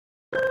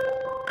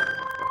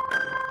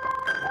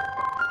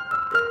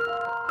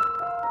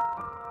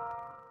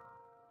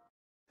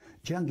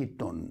John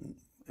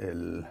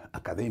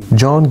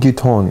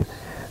Guiton,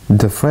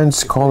 the French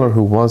scholar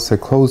who was a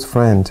close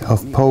friend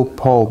of Pope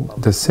Paul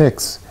VI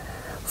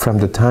from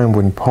the time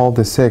when Paul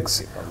VI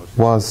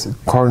was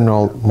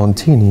Cardinal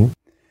Montini,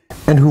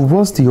 and who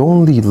was the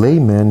only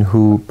layman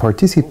who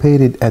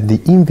participated at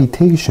the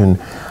invitation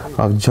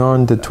of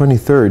John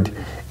XXIII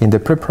in the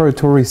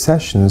preparatory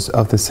sessions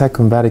of the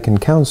Second Vatican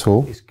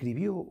Council,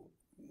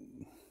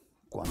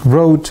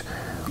 wrote,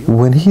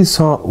 when he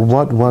saw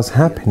what was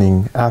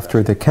happening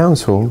after the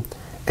council,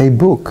 a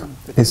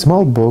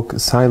small book,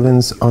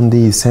 Silence on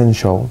the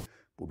Essential,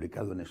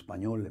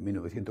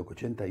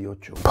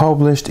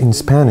 published in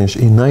Spanish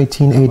in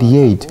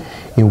 1988,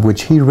 in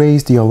which he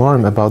raised the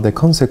alarm about the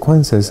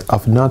consequences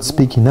of not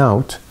speaking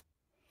out,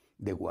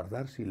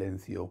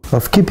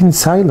 of keeping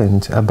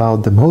silent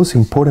about the most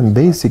important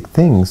basic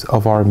things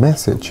of our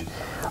message,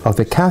 of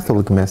the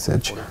Catholic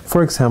message.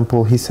 For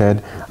example, he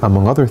said,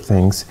 among other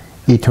things,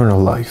 eternal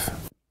life.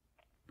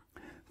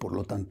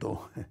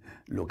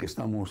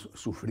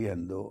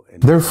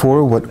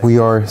 Therefore, what we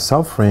are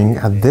suffering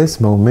at this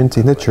moment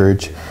in the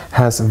Church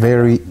has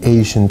very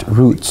ancient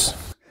roots.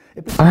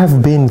 I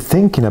have been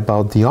thinking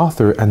about the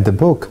author and the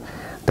book,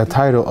 the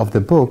title of the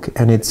book,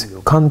 and its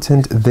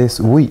content this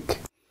week.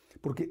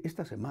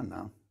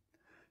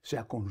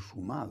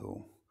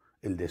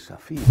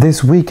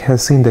 This week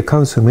has seen the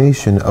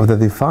consummation of the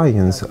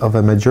defiance of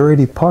a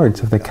majority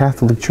part of the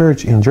Catholic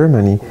Church in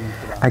Germany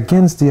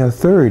against the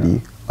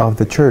authority of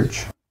the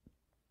Church.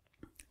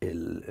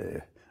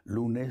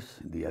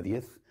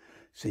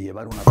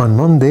 On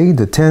Monday,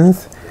 the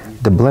 10th,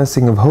 the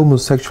blessing of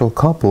homosexual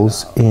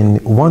couples in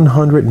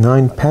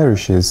 109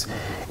 parishes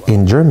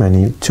in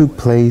Germany took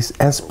place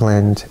as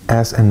planned,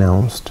 as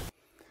announced.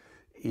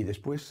 And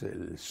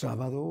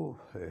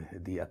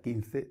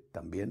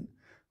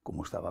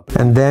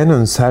then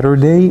on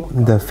Saturday,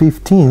 the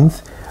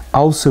 15th,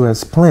 also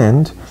as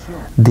planned,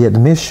 the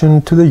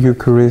admission to the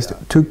Eucharist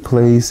took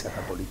place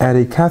at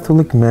a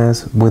Catholic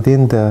Mass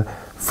within the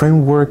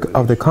framework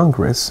of the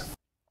Congress,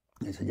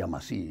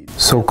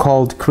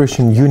 so-called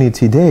Christian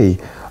Unity Day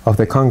of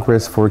the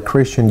Congress for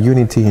Christian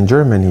Unity in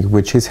Germany,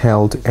 which is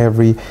held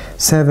every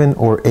 7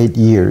 or 8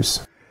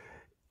 years.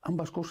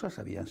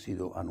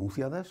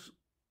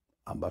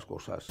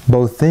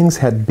 Both things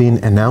had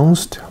been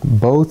announced,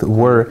 both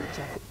were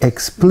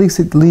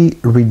explicitly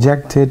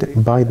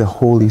rejected by the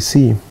Holy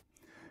See.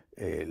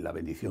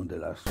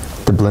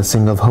 The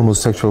blessing of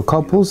homosexual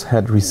couples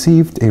had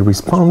received a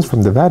response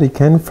from the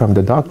Vatican from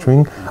the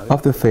doctrine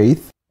of the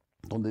faith,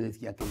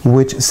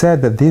 which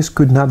said that this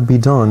could not be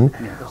done,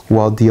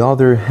 while the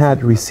other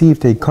had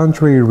received a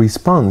contrary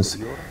response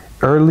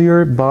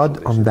earlier,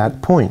 but on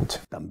that point.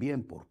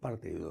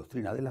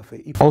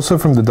 Also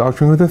from the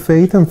doctrine of the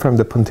faith and from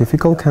the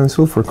Pontifical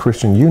Council for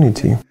Christian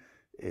Unity.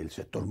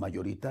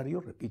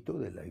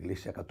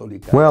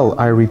 Well,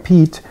 I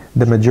repeat,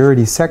 the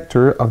majority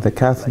sector of the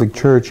Catholic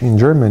Church in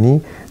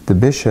Germany, the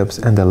bishops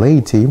and the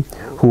laity,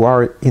 who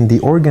are in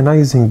the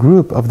organizing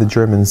group of the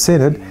German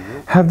Synod,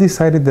 have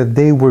decided that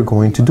they were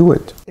going to do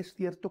it.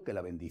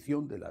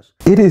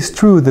 It is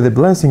true that the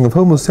blessing of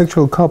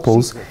homosexual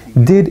couples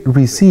did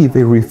receive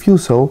a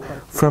refusal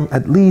from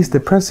at least the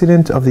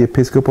president of the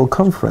Episcopal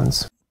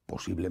Conference.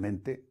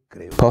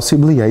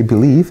 Possibly, I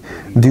believe,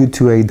 due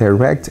to a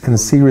direct and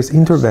serious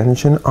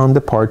intervention on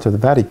the part of the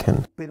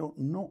Vatican.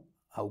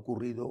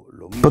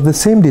 But the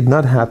same did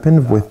not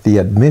happen with the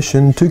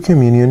admission to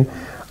communion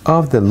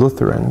of the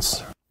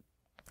Lutherans.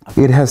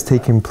 It has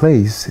taken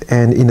place,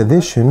 and in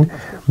addition,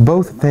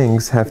 both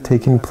things have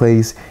taken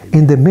place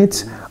in the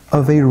midst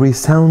of a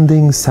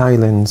resounding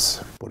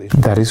silence.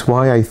 That is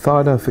why I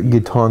thought of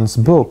Guiton's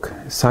book,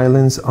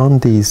 Silence on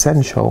the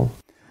Essential.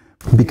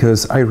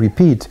 Because, I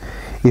repeat,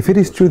 if it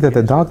is true that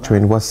the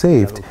doctrine was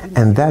saved,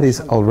 and that is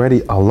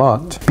already a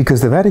lot,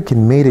 because the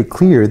Vatican made it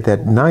clear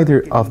that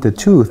neither of the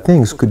two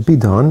things could be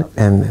done,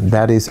 and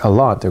that is a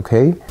lot,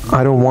 okay?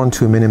 I don't want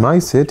to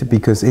minimize it,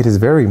 because it is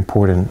very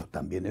important.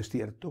 But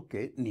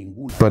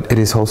it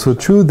is also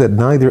true that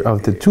neither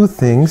of the two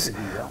things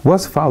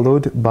was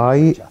followed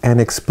by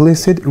an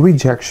explicit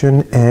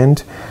rejection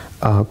and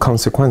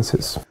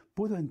consequences.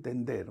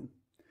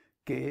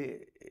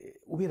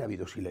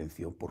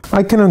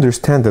 I can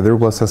understand that there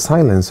was a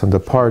silence on the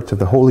part of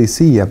the Holy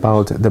See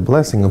about the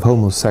blessing of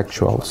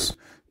homosexuals.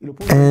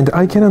 And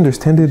I can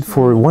understand it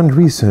for one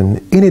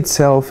reason. In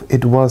itself,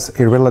 it was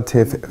a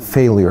relative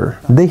failure.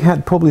 They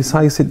had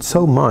publicized it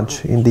so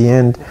much, in the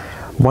end,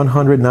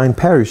 109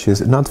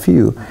 parishes, not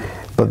few.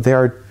 But there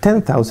are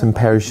 10,000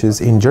 parishes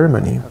in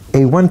Germany.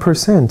 A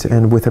 1%,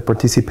 and with the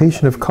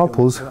participation of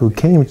couples who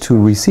came to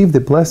receive the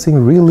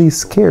blessing, really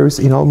scarce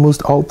in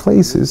almost all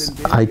places.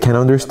 I can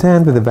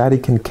understand that the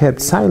Vatican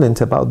kept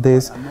silent about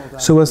this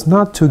so as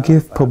not to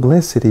give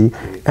publicity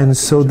and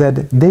so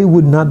that they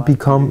would not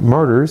become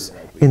martyrs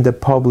in the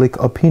public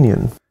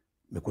opinion.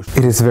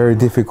 It is very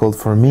difficult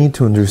for me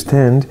to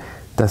understand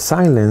the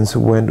silence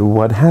when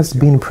what has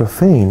been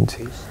profaned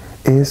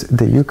is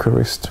the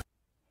Eucharist.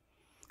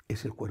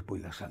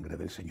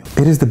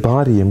 It is the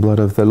body and blood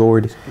of the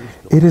Lord.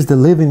 It is the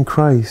living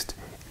Christ.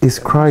 is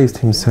Christ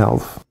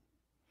himself.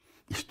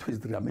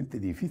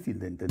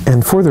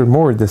 And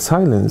furthermore, the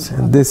silence,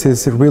 and this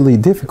is really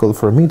difficult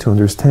for me to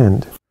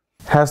understand,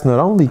 has not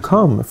only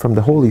come from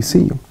the Holy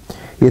See,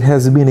 it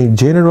has been a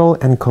general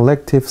and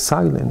collective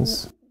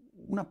silence.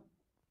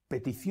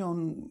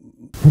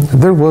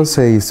 There was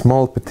a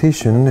small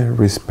petition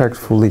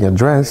respectfully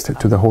addressed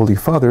to the Holy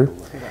Father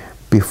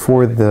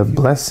before the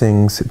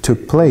blessings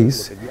took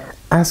place,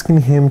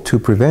 asking him to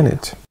prevent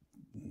it.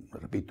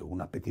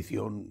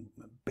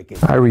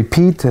 I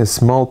repeat, a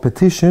small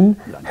petition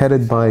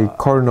headed by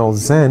Cardinal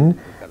Zen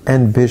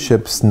and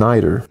Bishop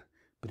Snyder.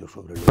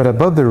 But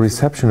about the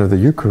reception of the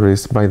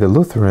Eucharist by the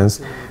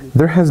Lutherans,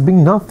 there has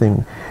been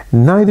nothing,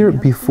 neither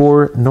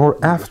before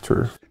nor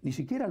after.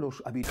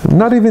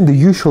 Not even the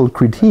usual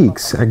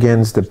critiques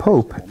against the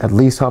Pope, at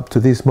least up to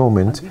this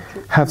moment,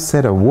 have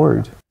said a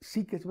word.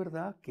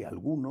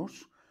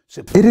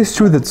 It is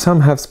true that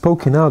some have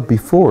spoken out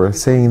before,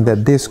 saying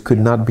that this could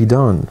not be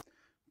done.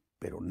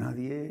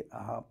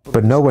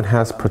 But no one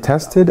has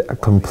protested,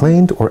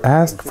 complained, or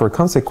asked for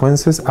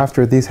consequences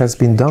after this has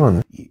been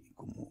done.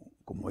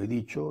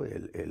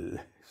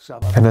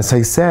 And as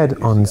I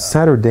said, on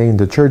Saturday in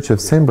the Church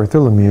of St.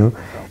 Bartholomew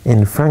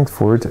in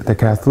Frankfurt, the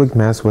Catholic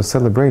Mass was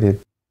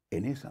celebrated.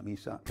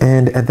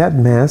 And at that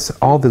Mass,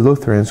 all the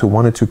Lutherans who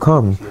wanted to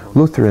come,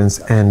 Lutherans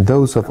and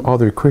those of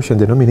other Christian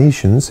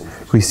denominations,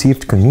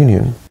 received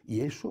communion.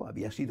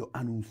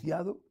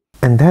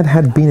 And that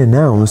had been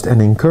announced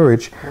and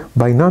encouraged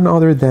by none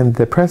other than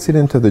the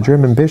president of the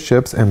German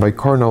bishops and by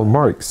Cardinal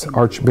Marx,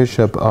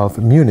 Archbishop of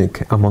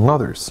Munich, among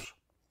others.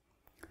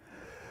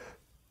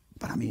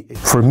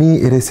 For me,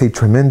 it is a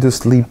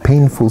tremendously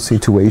painful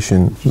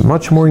situation,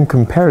 much more in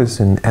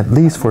comparison, at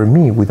least for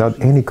me, without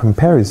any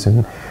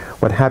comparison,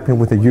 what happened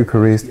with the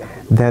Eucharist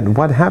than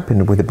what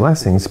happened with the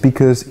blessings,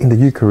 because in the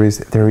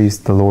Eucharist there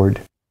is the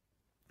Lord.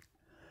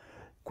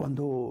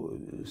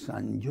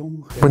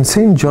 When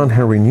St. John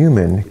Henry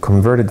Newman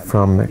converted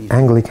from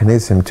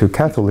Anglicanism to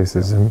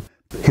Catholicism,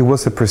 he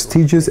was a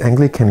prestigious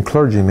Anglican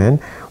clergyman,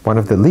 one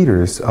of the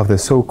leaders of the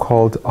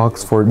so-called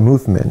Oxford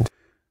movement.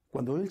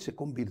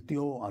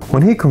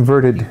 When he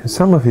converted,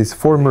 some of his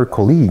former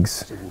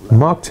colleagues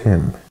mocked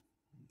him,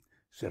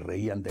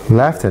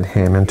 laughed at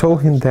him, and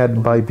told him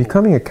that by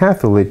becoming a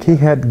Catholic he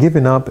had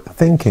given up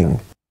thinking.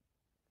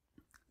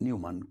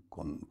 Newman,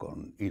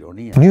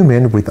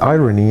 with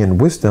irony and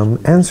wisdom,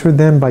 answered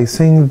them by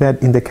saying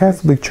that in the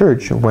Catholic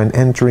Church, when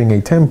entering a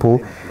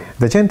temple,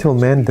 the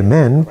gentlemen, the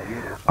men,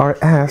 are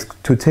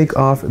asked to take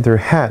off their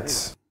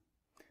hats,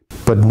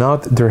 but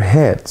not their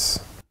heads.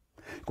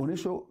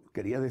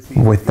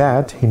 With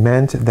that, he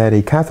meant that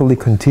a Catholic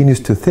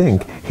continues to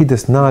think, he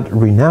does not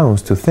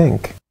renounce to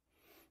think.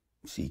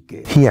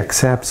 He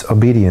accepts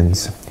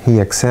obedience, he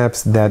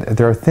accepts that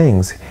there are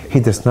things he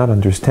does not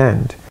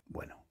understand.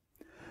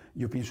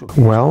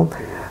 Well,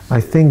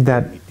 I think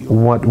that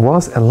what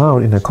was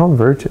allowed in a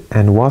convert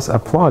and was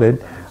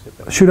applauded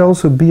should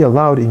also be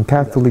allowed in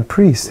Catholic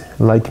priests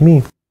like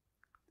me.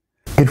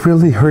 It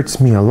really hurts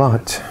me a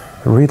lot,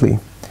 really.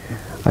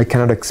 I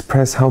cannot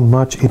express how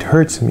much it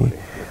hurts me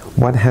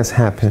what has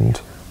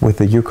happened with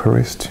the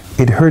Eucharist.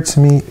 It hurts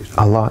me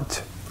a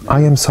lot.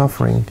 I am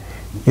suffering.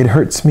 It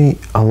hurts me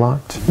a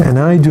lot. And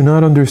I do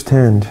not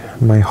understand.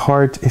 My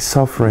heart is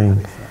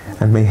suffering,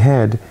 and my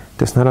head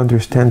does not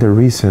understand the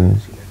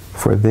reason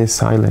for this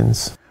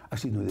silence.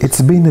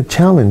 It's been a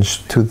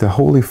challenge to the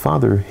Holy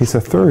Father. His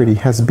authority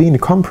has been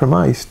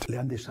compromised.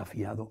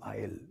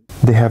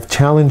 They have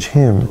challenged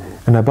him,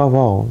 and above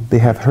all, they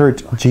have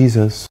hurt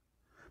Jesus.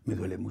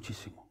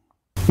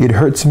 It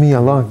hurts me a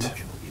lot.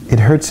 It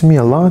hurts me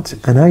a lot,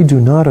 and I do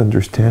not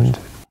understand.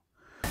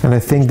 And I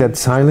think that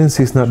silence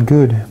is not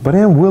good, but I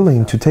am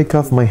willing to take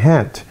off my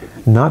hat,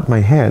 not my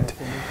head,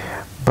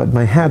 but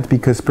my hat,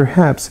 because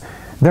perhaps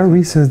there are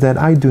reasons that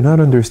I do not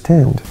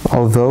understand.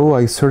 Although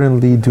I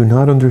certainly do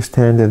not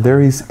understand that there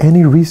is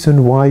any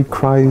reason why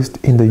Christ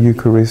in the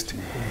Eucharist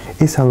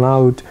is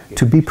allowed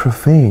to be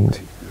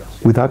profaned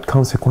without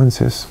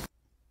consequences.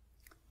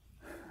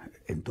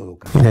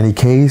 In any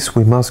case,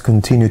 we must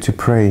continue to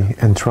pray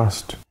and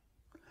trust.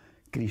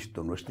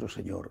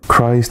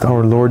 Christ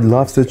our Lord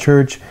loves the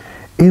Church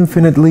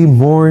infinitely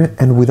more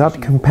and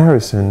without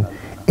comparison,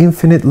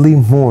 infinitely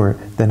more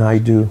than I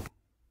do.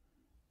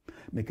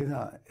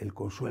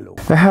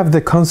 I have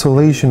the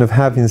consolation of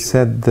having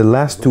said the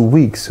last 2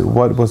 weeks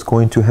what was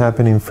going to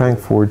happen in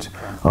Frankfurt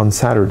on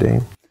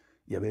Saturday,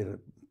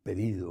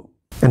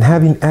 and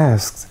having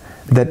asked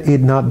that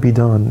it not be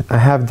done. I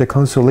have the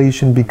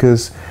consolation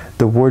because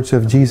the words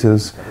of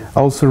Jesus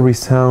also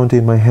resound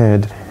in my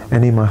head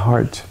and in my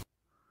heart,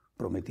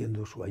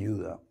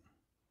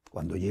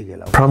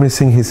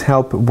 promising his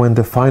help when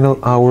the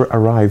final hour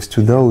arrives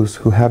to those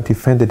who have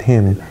defended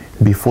him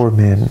before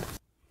men.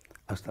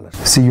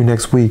 See you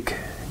next week,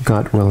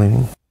 God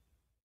willing.